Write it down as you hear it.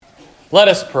Let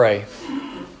us pray.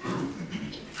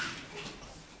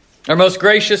 Our most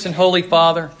gracious and holy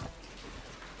Father,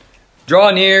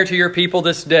 draw near to your people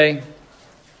this day.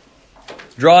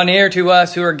 Draw near to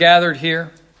us who are gathered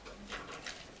here.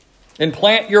 And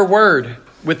plant your word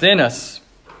within us.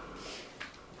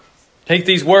 Take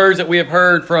these words that we have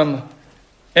heard from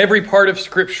every part of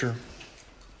Scripture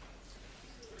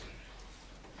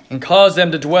and cause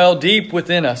them to dwell deep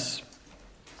within us.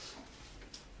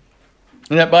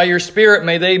 And that by your Spirit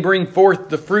may they bring forth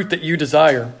the fruit that you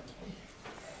desire.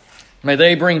 May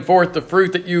they bring forth the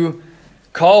fruit that you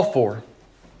call for.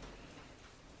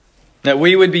 That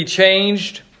we would be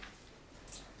changed,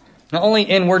 not only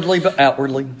inwardly but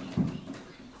outwardly.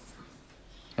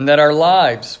 And that our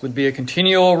lives would be a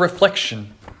continual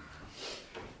reflection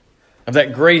of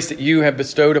that grace that you have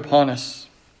bestowed upon us.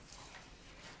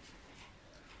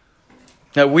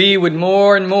 That we would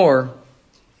more and more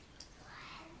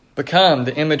become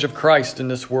the image of Christ in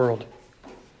this world.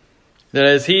 That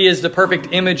as He is the perfect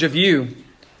image of you,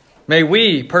 may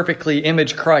we perfectly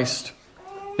image Christ.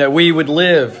 That we would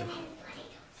live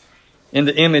in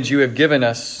the image you have given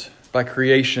us by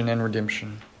creation and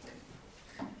redemption.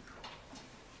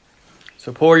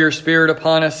 So pour your Spirit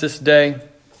upon us this day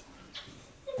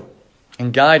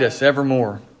and guide us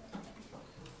evermore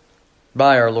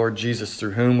by our Lord Jesus,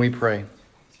 through whom we pray.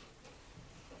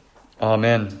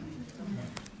 Amen.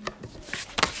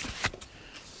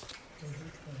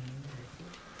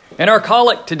 In our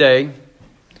collect today,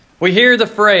 we hear the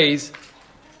phrase,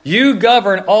 "You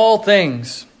govern all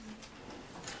things,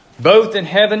 both in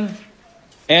heaven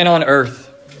and on earth."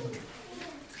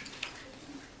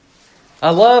 I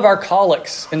love our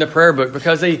collects in the prayer book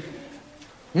because they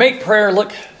make prayer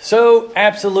look so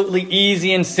absolutely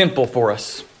easy and simple for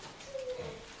us.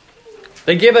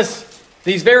 They give us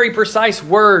these very precise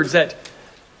words that,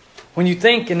 when you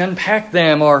think and unpack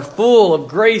them, are full of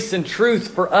grace and truth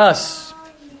for us.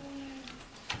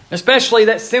 Especially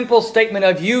that simple statement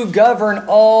of, "You govern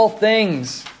all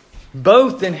things,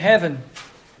 both in heaven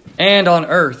and on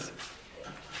earth."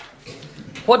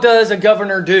 What does a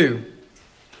governor do?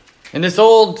 In this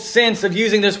old sense of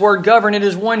using this word govern, it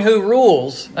is one who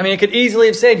rules. I mean, it could easily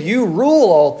have said, "You rule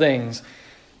all things,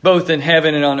 both in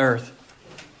heaven and on earth."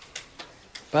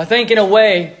 But I think in a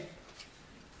way,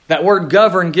 that word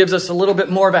govern gives us a little bit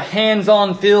more of a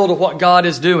hands-on feel to what God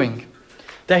is doing.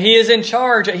 That He is in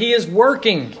charge, that He is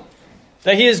working,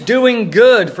 that He is doing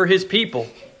good for His people.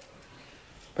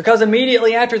 Because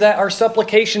immediately after that, our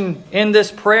supplication in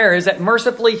this prayer is that,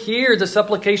 "Mercifully hear the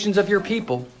supplications of your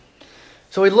people."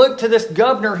 So we look to this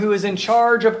governor who is in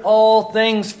charge of all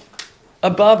things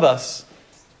above us.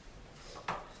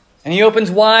 And He opens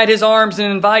wide His arms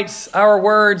and invites our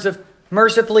words of,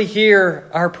 "Mercifully hear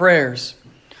our prayers.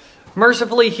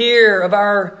 Mercifully hear of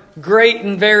our great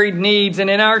and varied needs, and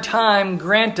in our time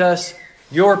grant us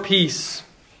your peace.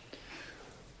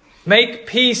 Make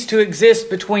peace to exist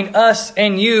between us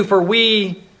and you, for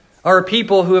we are a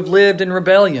people who have lived in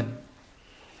rebellion.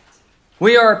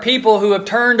 We are a people who have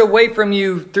turned away from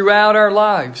you throughout our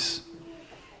lives.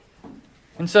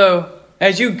 And so,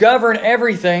 as you govern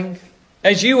everything,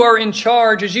 as you are in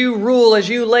charge, as you rule, as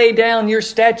you lay down your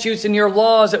statutes and your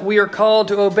laws that we are called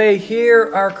to obey,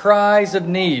 hear our cries of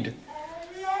need.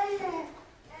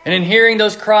 And in hearing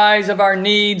those cries of our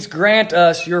needs, grant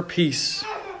us your peace.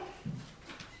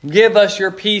 Give us your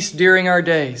peace during our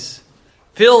days.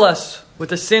 Fill us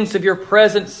with a sense of your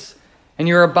presence and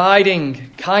your abiding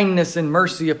kindness and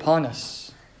mercy upon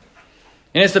us."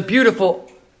 And it's a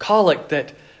beautiful collect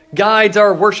that guides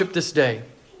our worship this day.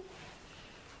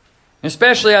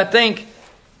 Especially, I think,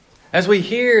 as we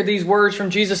hear these words from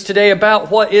Jesus today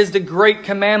about what is the great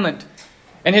commandment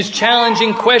and His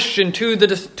challenging question to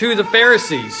the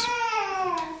Pharisees.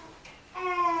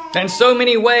 In so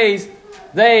many ways,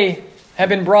 they have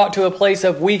been brought to a place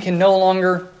of, we can no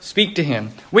longer speak to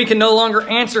Him. We can no longer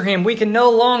answer Him. We can no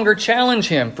longer challenge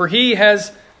Him, for He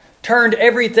has turned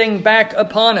everything back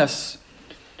upon us.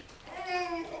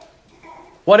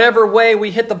 Whatever way we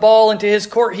hit the ball into His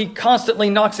court, He constantly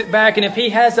knocks it back. And if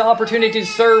He has the opportunity to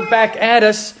serve back at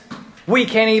us, we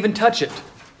can't even touch it.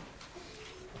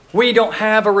 We don't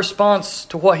have a response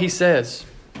to what He says.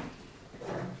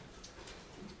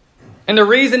 And the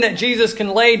reason that Jesus can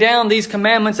lay down these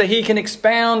commandments, that He can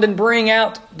expound and bring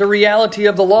out the reality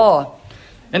of the law,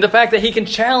 and the fact that He can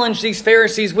challenge these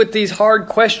Pharisees with these hard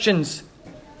questions,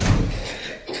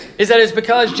 is that it's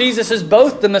because Jesus is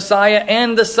both the Messiah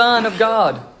and the Son of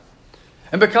God.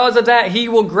 And because of that, He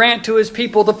will grant to His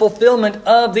people the fulfillment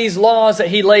of these laws that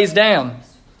He lays down.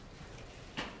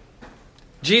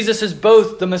 Jesus is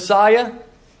both the Messiah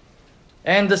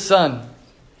and the Son.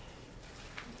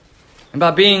 And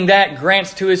by being that,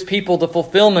 grants to His people the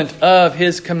fulfillment of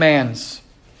His commands.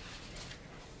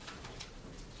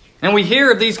 And we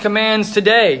hear of these commands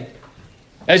today,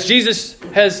 as Jesus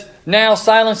has now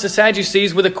silenced the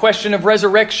Sadducees with a question of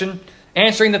resurrection,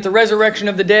 answering that the resurrection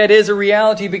of the dead is a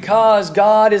reality because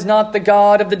God is not the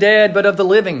God of the dead, but of the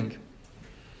living.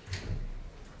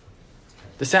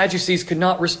 The Sadducees could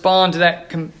not respond to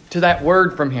that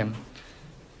word from Him.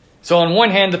 So on one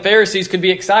hand, the Pharisees could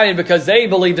be excited because they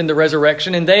believed in the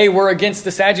resurrection and they were against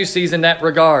the Sadducees in that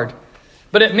regard.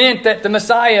 But it meant that the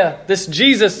Messiah, this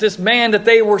Jesus, this man that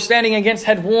they were standing against,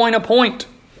 had won a point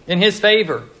in His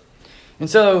favor. And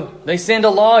so they send a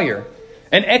lawyer,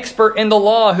 an expert in the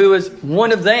law who is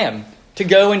one of them, to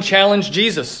go and challenge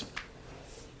Jesus.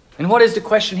 And what is the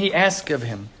question he asks of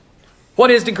Him?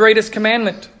 What is the greatest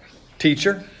commandment,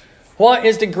 teacher? What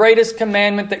is the greatest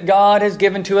commandment that God has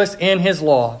given to us in His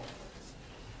law?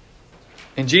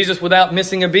 And Jesus, without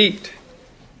missing a beat,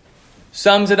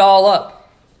 sums it all up.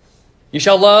 You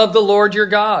shall love the Lord your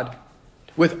God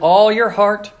with all your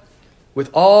heart, with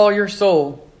all your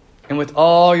soul, and with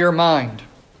all your mind.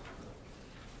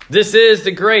 This is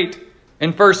the great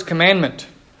and first commandment.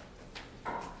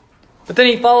 But then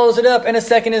He follows it up, and a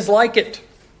second is like it.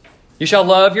 You shall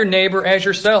love your neighbor as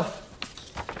yourself.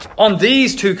 On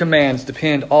these two commands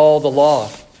depend all the law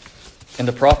and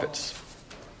the prophets.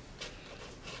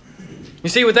 You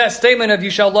see, with that statement of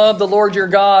you shall love the Lord your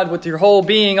God with your whole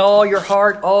being, all your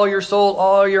heart, all your soul,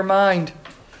 all your mind.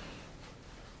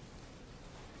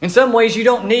 In some ways, you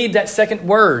don't need that second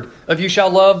word of you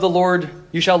shall love the Lord,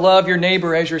 you shall love your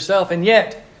neighbor as yourself. And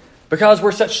yet, because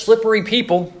we're such slippery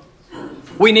people,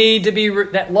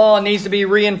 that law needs to be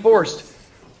reinforced.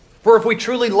 For if we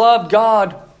truly loved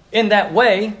God in that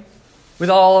way, with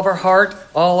all of our heart,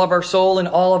 all of our soul, and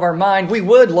all of our mind, we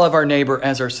would love our neighbor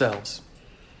as ourselves.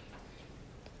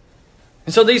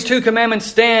 And so these two commandments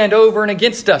stand over and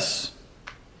against us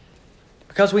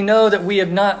because we know that we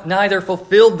have neither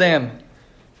fulfilled them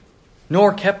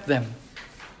nor kept them.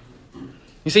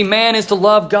 You see, man is to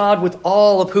love God with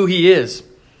all of who he is,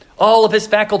 all of his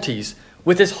faculties,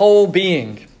 with his whole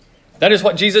being. That is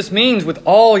what Jesus means with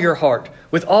all your heart,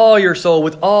 with all your soul,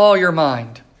 with all your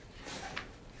mind.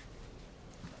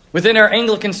 Within our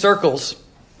Anglican circles,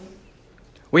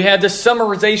 we had this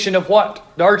summarization of what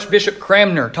the Archbishop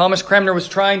Thomas Cranmer, was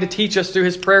trying to teach us through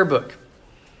his prayer book.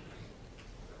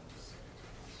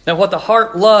 That what the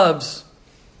heart loves,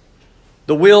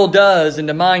 the will does, and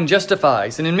the mind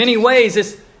justifies. And in many ways,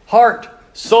 this heart,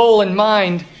 soul, and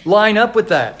mind line up with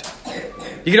that.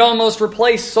 You could almost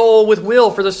replace soul with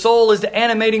will, for the soul is the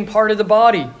animating part of the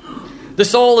body. The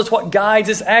soul is what guides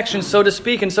its actions, so to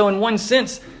speak. And so in one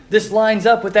sense, this lines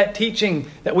up with that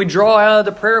teaching that we draw out of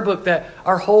the prayer book, that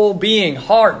our whole being,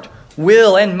 heart,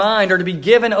 will, and mind are to be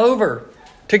given over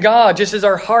to God, just as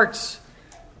our hearts,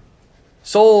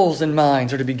 souls, and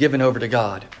minds are to be given over to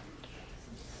God.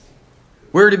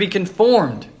 We're to be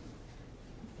conformed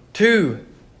to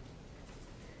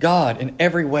God in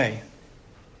every way.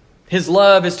 His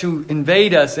love is to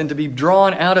invade us and to be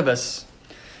drawn out of us.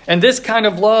 And this kind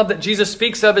of love that Jesus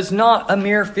speaks of is not a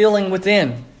mere feeling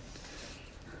within.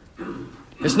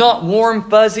 It's not warm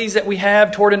fuzzies that we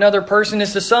have toward another person.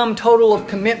 It's the sum total of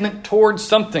commitment towards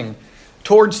something,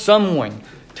 towards someone.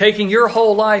 Taking your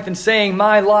whole life and saying,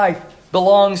 my life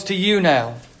belongs to you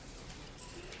now.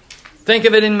 Think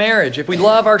of it in marriage. If we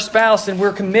love our spouse and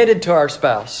we're committed to our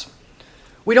spouse,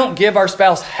 we don't give our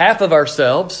spouse half of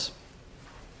ourselves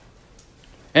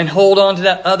and hold on to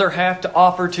that other half to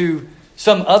offer to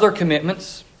some other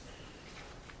commitments.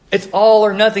 It's all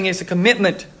or nothing. It's a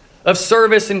commitment of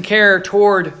service and care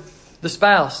toward the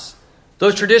spouse.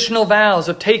 Those traditional vows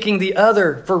of taking the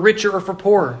other for richer or for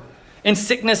poorer, in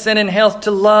sickness and in health,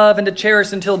 to love and to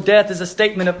cherish until death, is a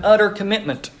statement of utter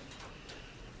commitment.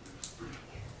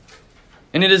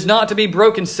 And it is not to be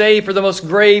broken save for the most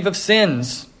grave of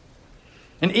sins.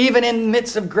 And even in the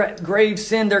midst of grave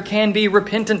sin, there can be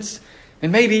repentance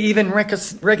and maybe even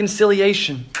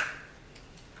reconciliation.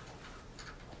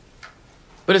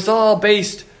 But it's all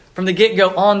based from the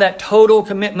get-go on that total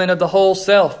commitment of the whole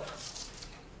self.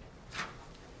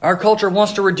 Our culture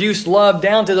wants to reduce love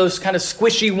down to those kind of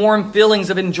squishy, warm feelings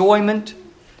of enjoyment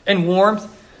and warmth,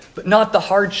 but not the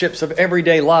hardships of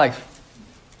everyday life.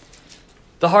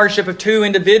 The hardship of two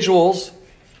individuals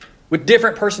with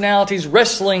different personalities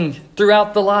wrestling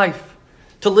throughout the life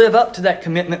to live up to that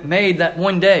commitment made that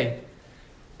one day,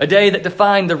 a day that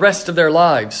defined the rest of their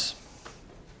lives.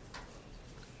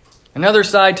 Another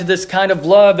side to this kind of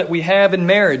love that we have in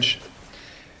marriage,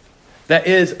 that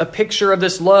is a picture of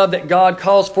this love that God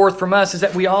calls forth from us, is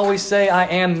that we always say, I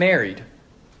am married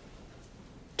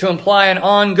to imply an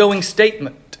ongoing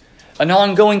statement, an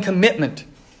ongoing commitment.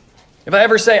 If I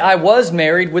ever say I was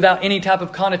married without any type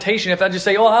of connotation, if I just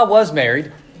say, oh, I was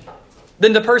married,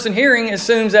 then the person hearing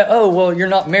assumes that, oh, well, you're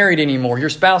not married anymore.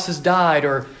 Your spouse has died,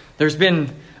 or there's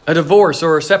been a divorce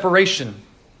or a separation.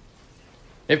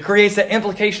 It creates that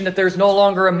implication that there's no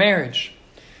longer a marriage.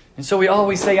 And so we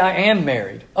always say, I am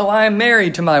married. Oh, I am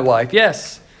married to my wife.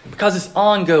 Yes, because it's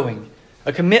ongoing.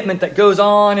 A commitment that goes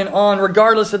on and on,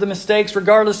 regardless of the mistakes,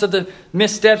 regardless of the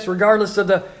missteps, regardless of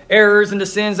the errors and the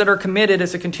sins that are committed.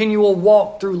 It's a continual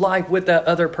walk through life with that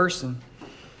other person.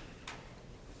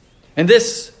 And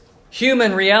this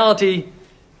human reality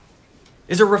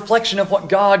is a reflection of what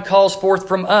God calls forth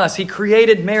from us. He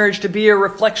created marriage to be a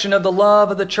reflection of the love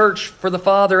of the church for the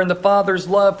Father and the Father's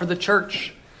love for the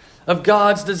church, of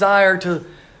God's desire to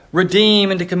redeem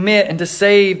and to commit and to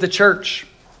save the church.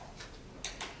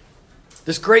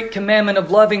 This great commandment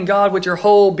of loving God with your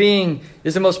whole being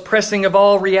is the most pressing of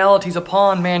all realities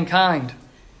upon mankind.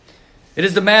 It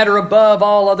is the matter above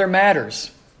all other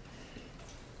matters.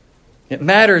 It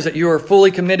matters that you are fully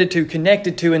committed to,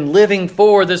 connected to, and living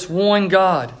for this one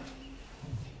God.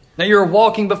 That you are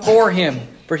walking before Him,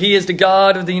 for He is the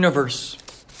God of the universe.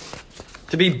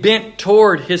 To be bent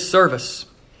toward His service,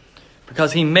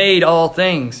 because He made all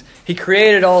things. He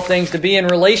created all things to be in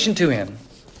relation to Him.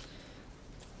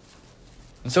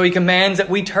 And so He commands that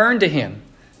we turn to Him,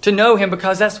 to know Him,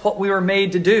 because that's what we were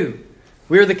made to do.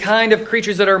 We are the kind of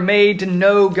creatures that are made to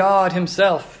know God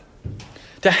Himself,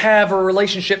 to have a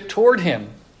relationship toward Him.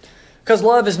 Because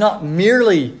love is not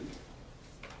merely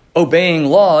obeying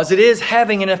laws, it is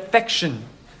having an affection,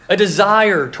 a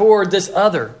desire toward this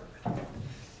other.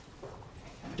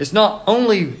 It's not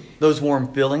only those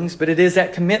warm feelings, but it is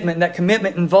that commitment. And that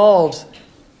commitment involves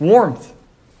warmth,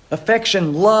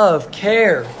 affection, love,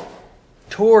 care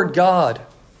toward God.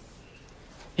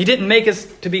 He didn't make us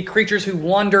to be creatures who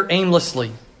wander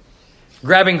aimlessly,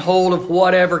 grabbing hold of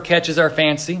whatever catches our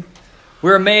fancy. We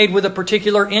are made with a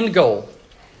particular end goal.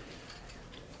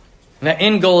 And that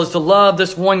end goal is to love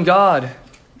this one God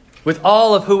with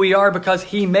all of who we are, because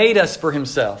He made us for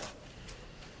Himself.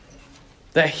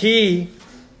 That He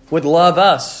would love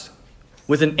us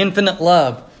with an infinite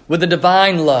love, with a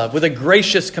divine love, with a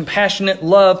gracious, compassionate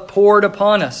love poured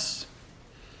upon us.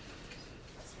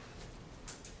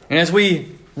 And as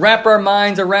we wrap our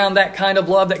minds around that kind of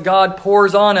love that God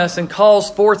pours on us and calls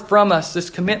forth from us, this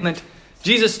commitment,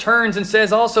 Jesus turns and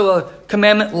says also a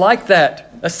commandment like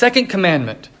that, a second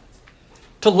commandment,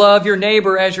 to love your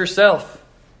neighbor as yourself.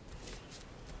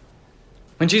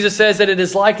 When Jesus says that it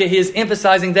is like it, He is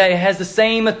emphasizing that it has the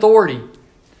same authority.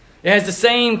 It has the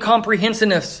same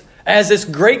comprehensiveness as this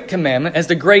great commandment, as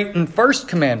the great and first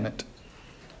commandment.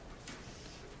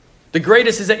 The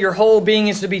greatest is that your whole being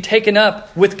is to be taken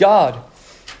up with God.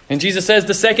 And Jesus says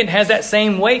the second has that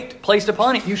same weight placed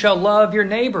upon it. You shall love your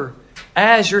neighbor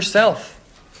as yourself.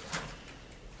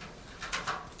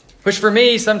 Which for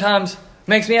me sometimes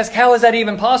makes me ask, how is that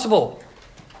even possible?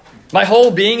 My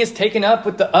whole being is taken up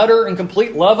with the utter and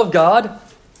complete love of God.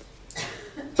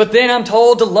 But then I'm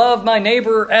told to love my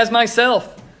neighbor as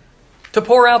myself. To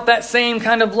pour out that same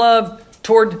kind of love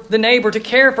toward the neighbor, to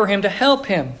care for him, to help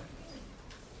him.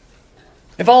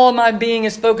 If all of my being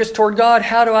is focused toward God,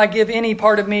 how do I give any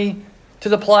part of me to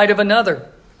the plight of another?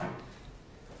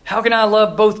 How can I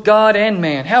love both God and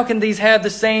man? How can these have the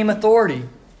same authority?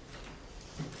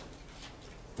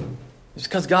 It's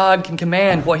because God can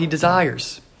command what He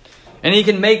desires. And He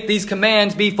can make these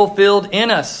commands be fulfilled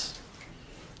in us.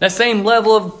 That same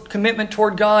level of commitment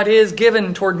toward God is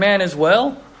given toward man as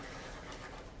well.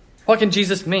 What can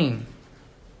Jesus mean?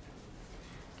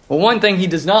 Well, one thing He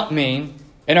does not mean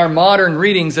in our modern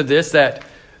readings of this, that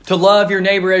to love your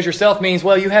neighbor as yourself means,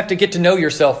 well, you have to get to know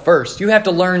yourself first. You have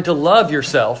to learn to love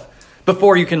yourself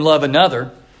before you can love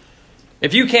another.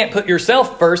 If you can't put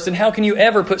yourself first, then how can you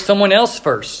ever put someone else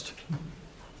first?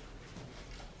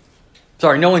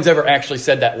 Sorry, no one's ever actually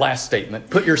said that last statement.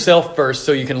 Put yourself first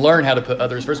so you can learn how to put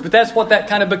others first. But that's what that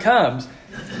kind of becomes.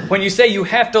 When you say you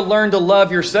have to learn to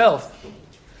love yourself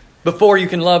before you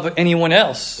can love anyone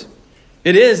else.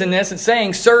 It is, in essence,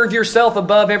 saying serve yourself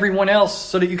above everyone else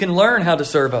so that you can learn how to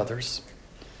serve others.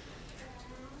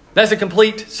 That's a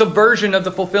complete subversion of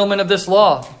the fulfillment of this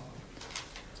law.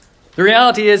 The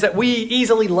reality is that we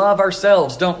easily love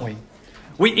ourselves, don't we?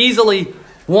 We easily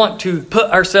want to put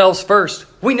ourselves first.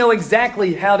 We know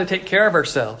exactly how to take care of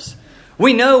ourselves.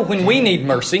 We know when we need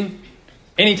mercy.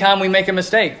 Anytime we make a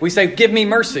mistake, we say, give me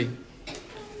mercy.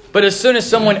 But as soon as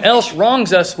someone else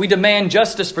wrongs us, we demand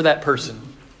justice for that person.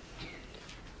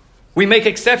 We make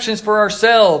exceptions for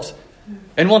ourselves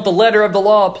and want the letter of the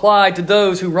law applied to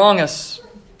those who wrong us.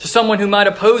 to someone who might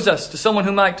oppose us, to someone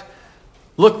who might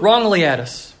look wrongly at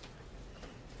us.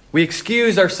 We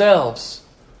excuse ourselves,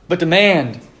 but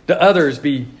demand that others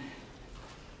be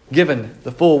given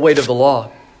the full weight of the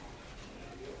law.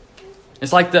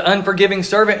 It's like the unforgiving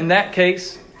servant in that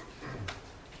case.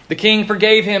 The king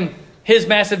forgave him his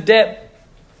massive debt,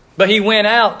 but he went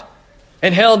out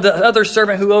and held the other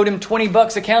servant who owed him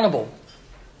 $20 accountable.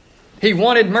 He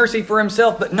wanted mercy for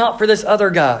himself, but not for this other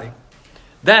guy.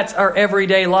 That's our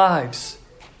everyday lives.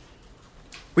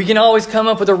 We can always come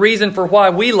up with a reason for why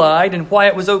we lied and why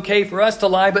it was okay for us to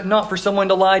lie, but not for someone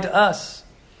to lie to us.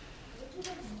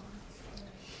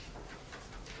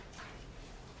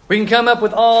 We can come up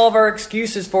with all of our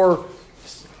excuses for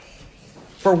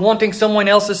wanting someone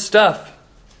else's stuff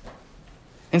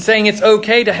and saying it's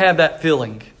okay to have that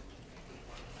feeling.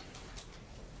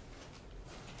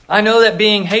 I know that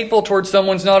being hateful towards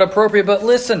someone's not appropriate, but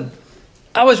listen,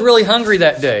 I was really hungry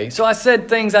that day, so I said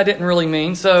things I didn't really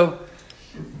mean, so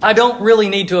I don't really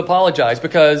need to apologize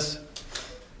because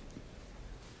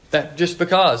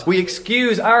we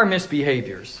excuse our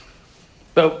misbehaviors,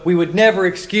 but we would never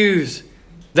excuse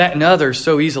that in others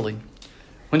so easily.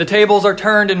 When the tables are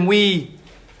turned and we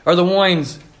are the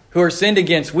ones who are sinned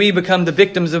against, we become the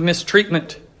victims of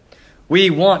mistreatment. We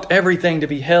want everything to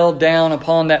be held down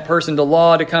upon that person, the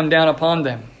law to come down upon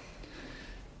them.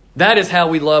 That is how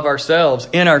we love ourselves,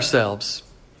 in ourselves.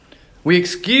 We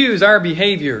excuse our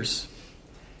behaviors.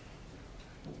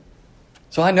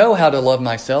 So I know how to love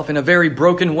myself in a very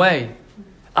broken way.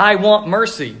 I want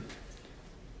mercy.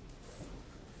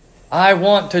 I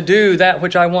want to do that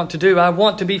which I want to do. I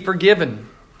want to be forgiven.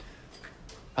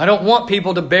 I don't want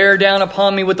people to bear down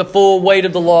upon me with the full weight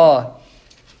of the law.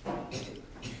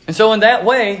 And so in that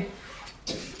way,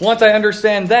 once I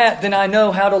understand that, then I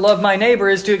know how to love my neighbor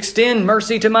is to extend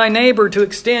mercy to my neighbor, to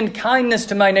extend kindness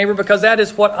to my neighbor, because that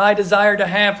is what I desire to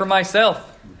have for myself.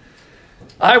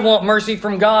 I want mercy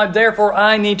from God, therefore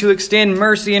I need to extend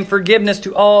mercy and forgiveness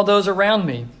to all those around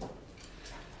me.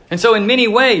 And so in many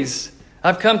ways,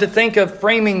 I've come to think of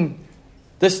framing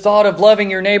this thought of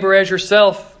loving your neighbor as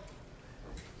yourself.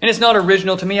 And it's not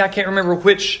original to me. I can't remember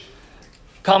which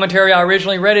commentary I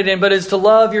originally read it in, but it's to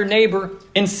love your neighbor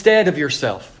instead of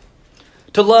yourself.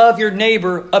 To love your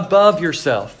neighbor above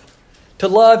yourself. To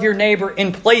love your neighbor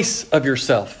in place of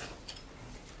yourself.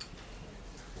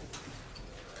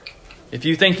 If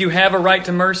you think you have a right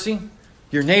to mercy,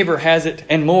 your neighbor has it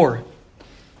and more.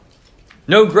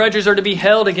 No grudges are to be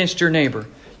held against your neighbor.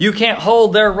 You can't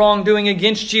hold their wrongdoing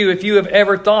against you if you have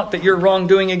ever thought that your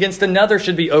wrongdoing against another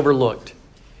should be overlooked.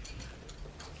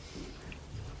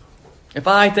 If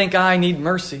I think I need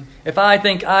mercy, if I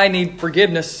think I need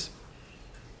forgiveness,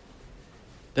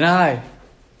 then I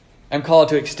am called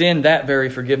to extend that very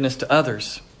forgiveness to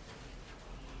others.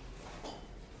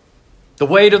 The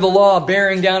weight of the law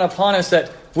bearing down upon us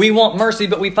that we want mercy,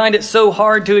 but we find it so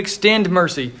hard to extend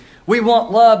mercy. We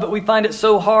want love, but we find it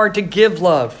so hard to give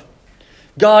love.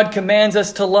 God commands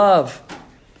us to love.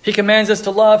 He commands us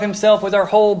to love Himself with our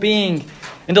whole being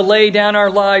and to lay down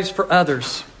our lives for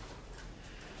others.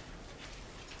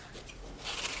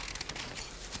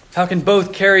 How can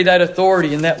both carry that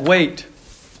authority and that weight?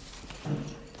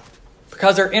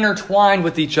 Because they're intertwined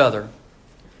with each other.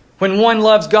 When one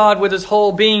loves God with his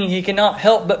whole being, he cannot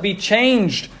help but be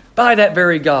changed by that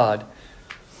very God.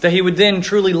 That he would then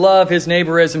truly love his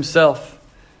neighbor as himself.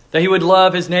 That he would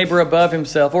love his neighbor above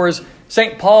himself. Or as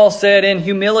St. Paul said, in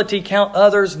humility count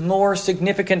others more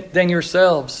significant than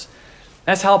yourselves.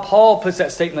 That's how Paul puts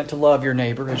that statement, to love your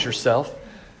neighbor as yourself.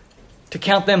 To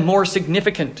count them more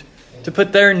significant. To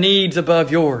put their needs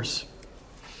above yours.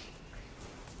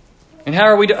 And how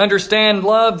are we to understand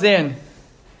love then?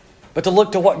 But to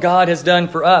look to what God has done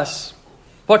for us.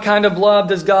 What kind of love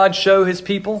does God show His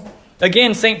people?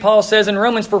 Again, St. Paul says in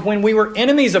Romans, for when we were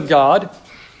enemies of God,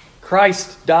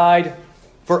 Christ died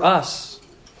for us.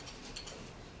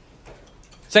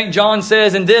 St. John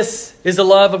says, and this is the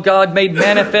love of God made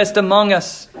manifest among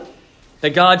us,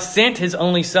 that God sent His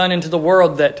only Son into the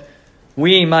world that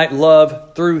we might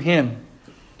love through Him.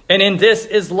 And in this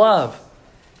is love,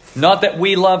 not that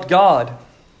we loved God,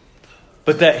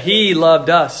 but that He loved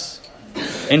us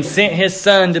and sent His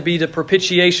Son to be the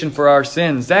propitiation for our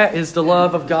sins. That is the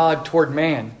love of God toward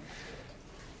man.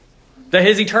 That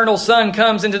His eternal Son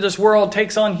comes into this world,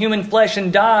 takes on human flesh,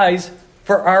 and dies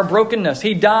for our brokenness.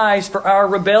 He dies for our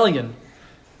rebellion.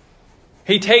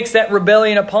 He takes that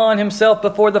rebellion upon Himself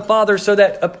before the Father so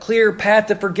that a clear path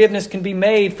to forgiveness can be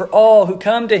made for all who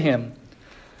come to Him.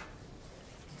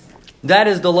 That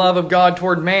is the love of God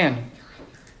toward man,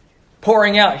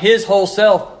 pouring out His whole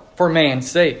self for man's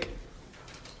sake.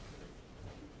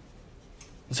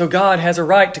 So God has a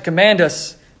right to command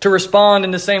us to respond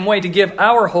in the same way, to give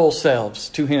our whole selves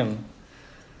to Him,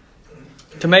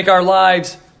 to make our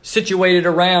lives situated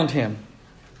around Him.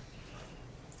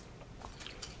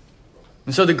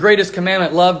 And so the greatest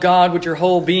commandment, love God with your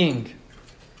whole being,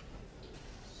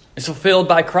 is fulfilled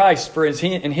by Christ. For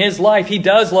in His life, He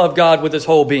does love God with His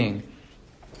whole being.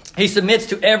 He submits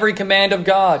to every command of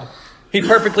God. He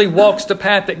perfectly walks the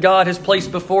path that God has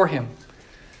placed before Him.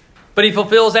 But He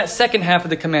fulfills that second half of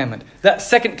the commandment. That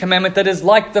second commandment that is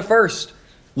like the first,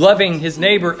 loving his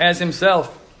neighbor as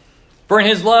himself. For in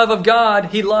His love of God,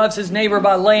 He loves His neighbor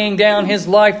by laying down His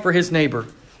life for His neighbor.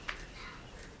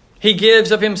 He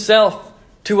gives of Himself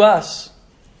to us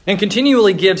and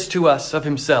continually gives to us of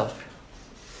Himself.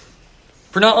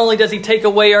 For not only does He take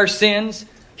away our sins,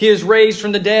 He is raised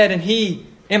from the dead, and He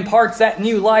imparts that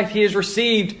new life He has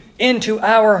received into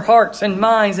our hearts and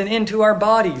minds and into our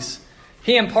bodies.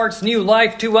 He imparts new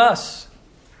life to us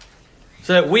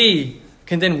so that we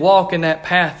can then walk in that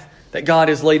path that God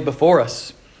has laid before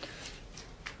us.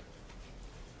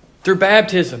 Through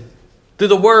baptism, through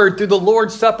the Word, through the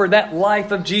Lord's Supper, that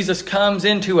life of Jesus comes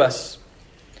into us.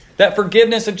 That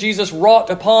forgiveness of Jesus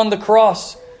wrought upon the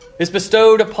cross is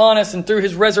bestowed upon us, and through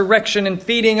His resurrection and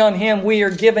feeding on Him, we are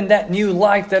given that new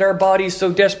life that our bodies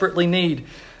so desperately need.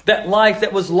 That life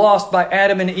that was lost by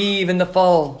Adam and Eve in the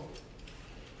fall.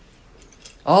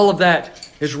 All of that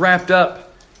is wrapped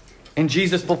up in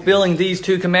Jesus fulfilling these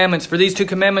 2 commandments. For these 2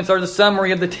 commandments are the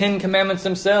summary of the 10 commandments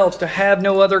themselves. To have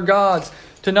no other gods,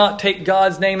 to not take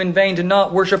God's name in vain, to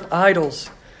not worship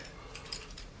idols,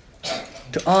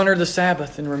 to honor the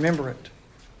Sabbath and remember it,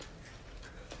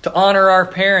 to honor our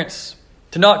parents,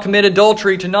 to not commit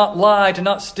adultery, to not lie, to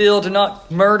not steal, to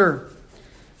not murder,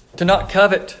 to not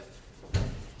covet.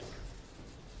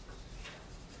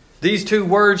 These 2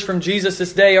 words from Jesus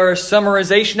this day are a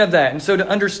summarization of that. And so to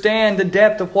understand the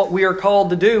depth of what we are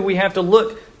called to do, we have to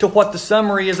look to what the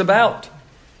summary is about.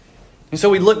 And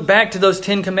so we look back to those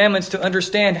 10 commandments to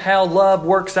understand how love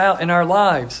works out in our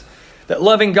lives. That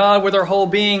loving God with our whole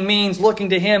being means looking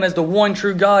to Him as the one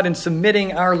true God and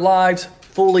submitting our lives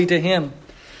fully to Him.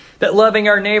 That loving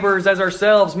our neighbors as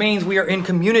ourselves means we are in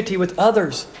community with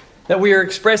others. That we are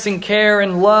expressing care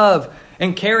and love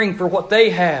and caring for what they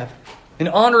have and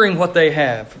honoring what they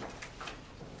have.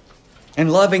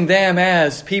 And loving them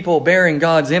as people bearing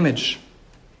God's image.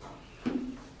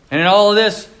 And in all of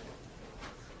this,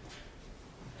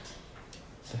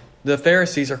 the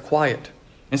Pharisees are quiet.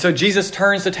 And so Jesus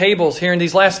turns the tables here in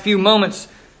these last few moments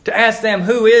to ask them,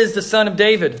 who is the Son of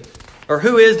David? Or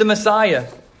who is the Messiah?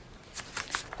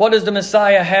 What does the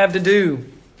Messiah have to do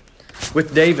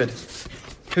with David?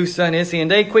 Whose son is He? And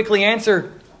they quickly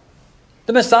answer,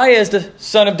 the Messiah is the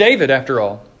Son of David, after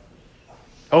all.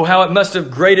 Oh, how it must have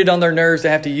grated on their nerves to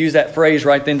have to use that phrase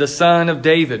right then, the Son of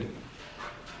David.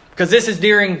 Because this is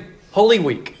during Holy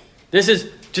Week. This is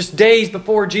just days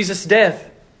before Jesus' death.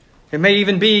 It may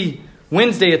even be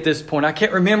Wednesday at this point. I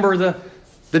can't remember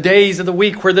the days of the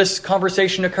week where this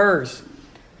conversation occurs.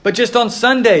 But just on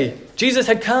Sunday, Jesus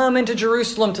had come into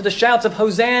Jerusalem to the shouts of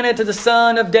Hosanna to the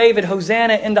Son of David,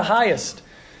 Hosanna in the highest.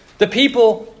 The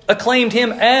people acclaimed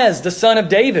Him as the Son of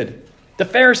David. The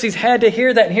Pharisees had to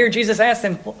hear that, and here Jesus asked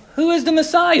them, who is the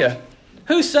Messiah?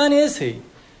 Whose son is He?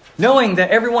 Knowing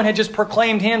that everyone had just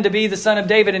proclaimed Him to be the Son of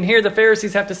David, and here the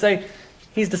Pharisees have to say,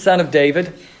 He's the Son of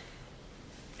David.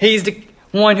 He's the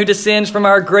one who descends from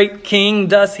our great King,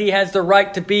 thus He has the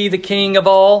right to be the King of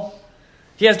all.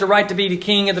 He has the right to be the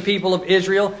King of the people of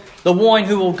Israel, the one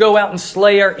who will go out and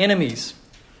slay our enemies.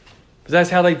 Because that's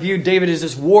how they viewed David, as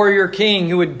this warrior king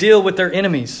who would deal with their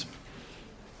enemies.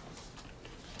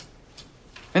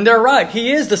 And they're right.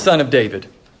 He is the Son of David.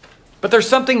 But there's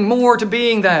something more to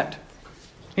being that.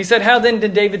 He said, how then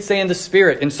did David say in the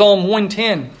Spirit? In Psalm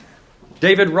 110,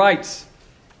 David writes,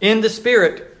 in the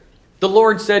Spirit, the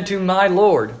Lord said to my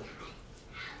Lord,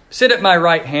 sit at my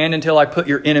right hand until I put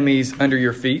your enemies under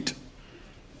your feet.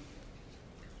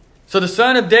 So the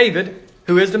Son of David,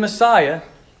 who is the Messiah,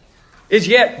 is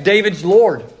yet David's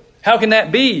Lord. How can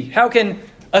that be? How can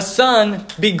a son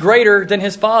be greater than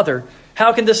his father?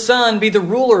 How can the son be the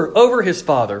ruler over his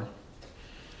father?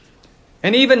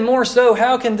 And even more so,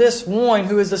 how can this one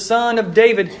who is the Son of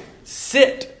David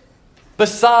sit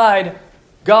beside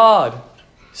God?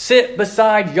 Sit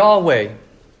beside Yahweh?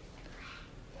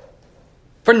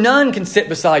 For none can sit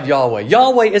beside Yahweh.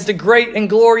 Yahweh is the great and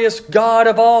glorious God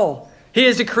of all. He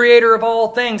is the creator of all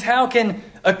things. How can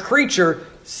a creature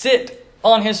sit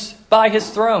by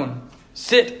his throne,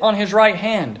 sit on His right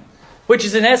hand, which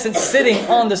is in essence sitting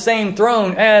on the same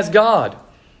throne as God?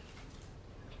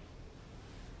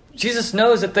 Jesus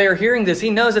knows that they are hearing this.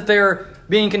 He knows that they are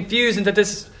being confused and that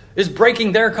this is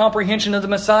breaking their comprehension of the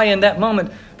Messiah in that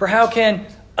moment. For how can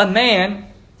a man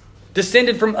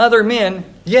descended from other men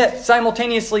yet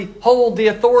simultaneously hold the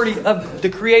authority of the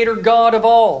Creator God of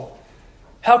all?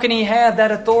 How can he have that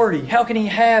authority? How can he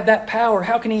have that power?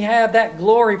 How can he have that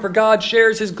glory? For God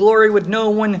shares his glory with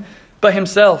no one but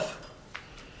himself.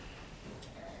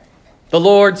 The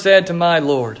Lord said to my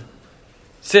Lord,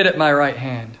 sit at my right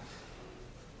hand.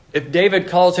 If David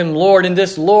calls him Lord, and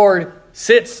this Lord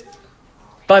sits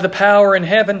by the power in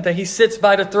heaven, that he sits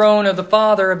by the throne of the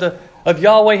Father, of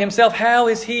Yahweh himself, how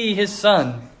is he his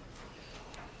son?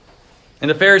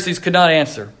 And the Pharisees could not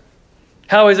answer.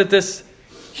 How is it this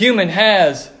human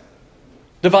has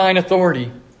divine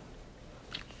authority?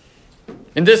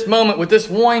 In this moment, with this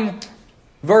one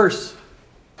verse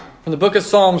from the book of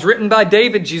Psalms written by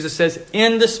David, Jesus says,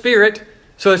 in the Spirit,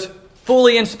 so it's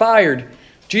fully inspired.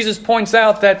 Jesus points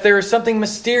out that there is something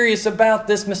mysterious about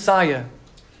this Messiah.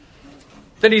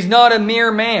 That he's not a mere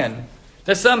man.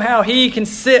 That somehow he can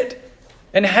sit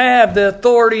and have the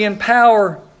authority and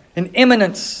power and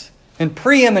eminence and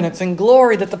preeminence and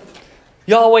glory that the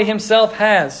Yahweh himself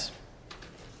has.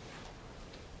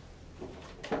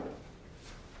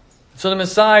 So the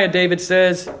Messiah, David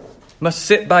says, must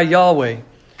sit by Yahweh.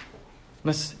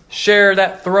 Must share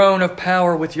that throne of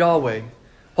power with Yahweh.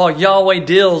 While Yahweh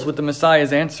deals with the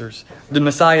Messiah's answers, the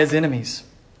Messiah's enemies.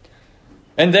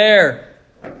 And there,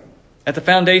 at the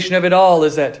foundation of it all,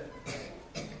 is that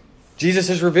Jesus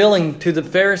is revealing to the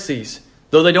Pharisees,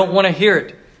 though they don't want to hear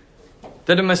it,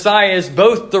 that the Messiah is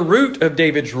both the root of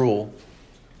David's rule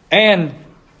and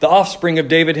the offspring of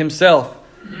David himself.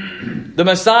 The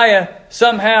Messiah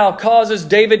somehow causes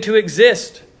David to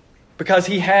exist because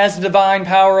he has the divine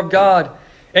power of God.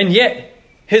 And yet,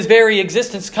 his very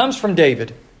existence comes from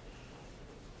David.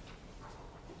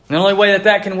 And the only way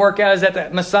that can work out is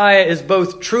that Messiah is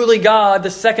both truly God,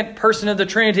 the second person of the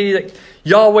Trinity, that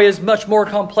Yahweh is much more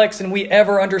complex than we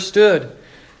ever understood.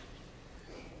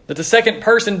 That the second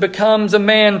person becomes a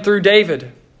man through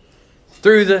David,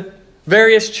 through the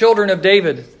various children of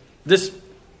David. This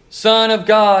Son of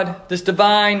God, this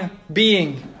divine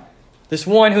being, this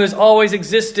one who has always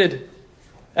existed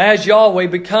as Yahweh,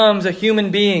 becomes a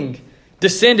human being,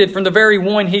 descended from the very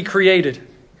one he created.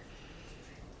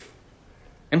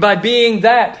 And by being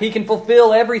that, he can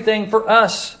fulfill everything for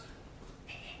us.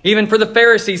 Even for the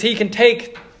Pharisees, he can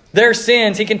take their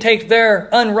sins, he can take their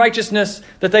unrighteousness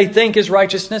that they think is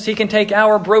righteousness. He can take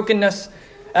our brokenness,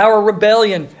 our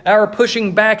rebellion, our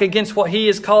pushing back against what he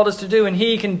has called us to do. And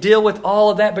he can deal with all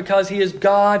of that because he is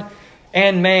God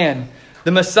and man,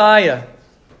 the Messiah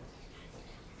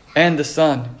and the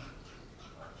Son.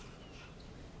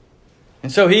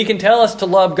 And so he can tell us to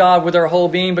love God with our whole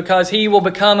being because he will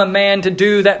become a man to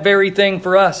do that very thing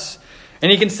for us.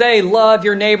 And he can say, love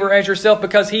your neighbor as yourself,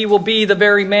 because he will be the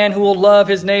very man who will love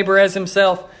his neighbor as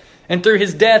himself. And through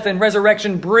his death and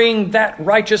resurrection, bring that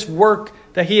righteous work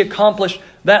that he accomplished,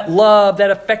 that love,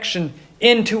 that affection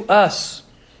into us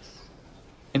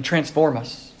and transform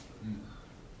us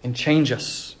and change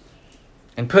us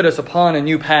and put us upon a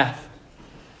new path.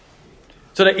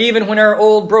 So that even when our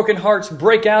old broken hearts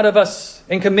break out of us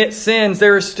and commit sins,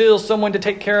 there is still someone to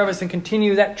take care of us and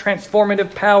continue that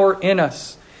transformative power in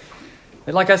us.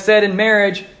 And like I said, in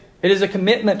marriage, it is a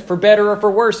commitment for better or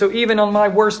for worse. So even on my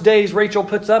worst days, Rachel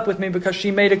puts up with me because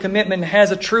she made a commitment and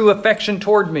has a true affection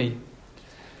toward me.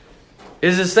 It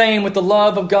is the same with the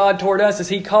love of God toward us. As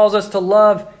he calls us to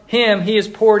love him, he has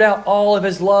poured out all of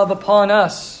his love upon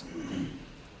us.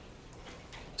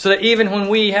 So that even when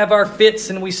we have our fits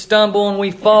and we stumble and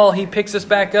we fall, he picks us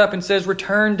back up and says,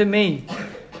 return to me,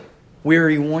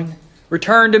 weary one.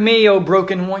 Return to me, O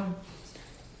broken one,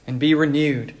 and be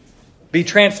renewed. Be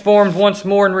transformed once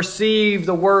more and receive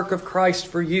the work of Christ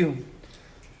for you.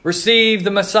 Receive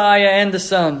the Messiah and the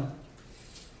Son.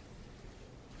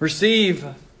 Receive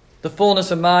the fullness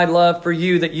of my love for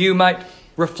you, that you might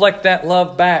reflect that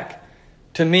love back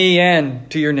to me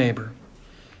and to your neighbor.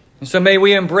 And so may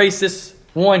we embrace this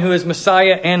one who is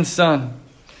Messiah and Son,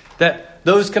 that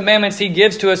those commandments he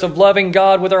gives to us of loving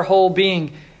God with our whole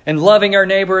being and loving our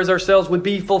neighbor as ourselves would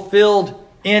be fulfilled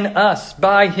in us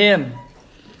by him.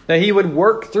 That he would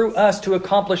work through us to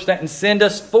accomplish that and send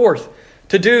us forth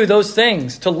to do those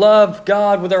things, to love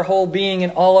God with our whole being in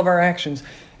all of our actions,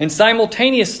 and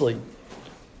simultaneously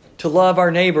to love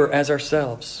our neighbor as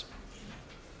ourselves.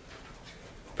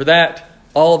 For that,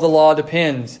 all of the law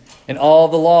depends, and all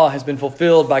of the law has been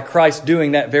fulfilled by Christ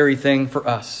doing that very thing for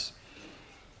us.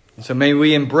 And so may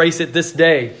we embrace it this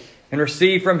day and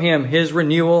receive from him his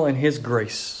renewal and his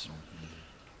grace.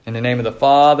 In the name of the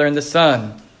Father and the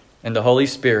Son and the Holy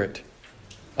Spirit.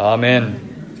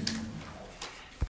 Amen.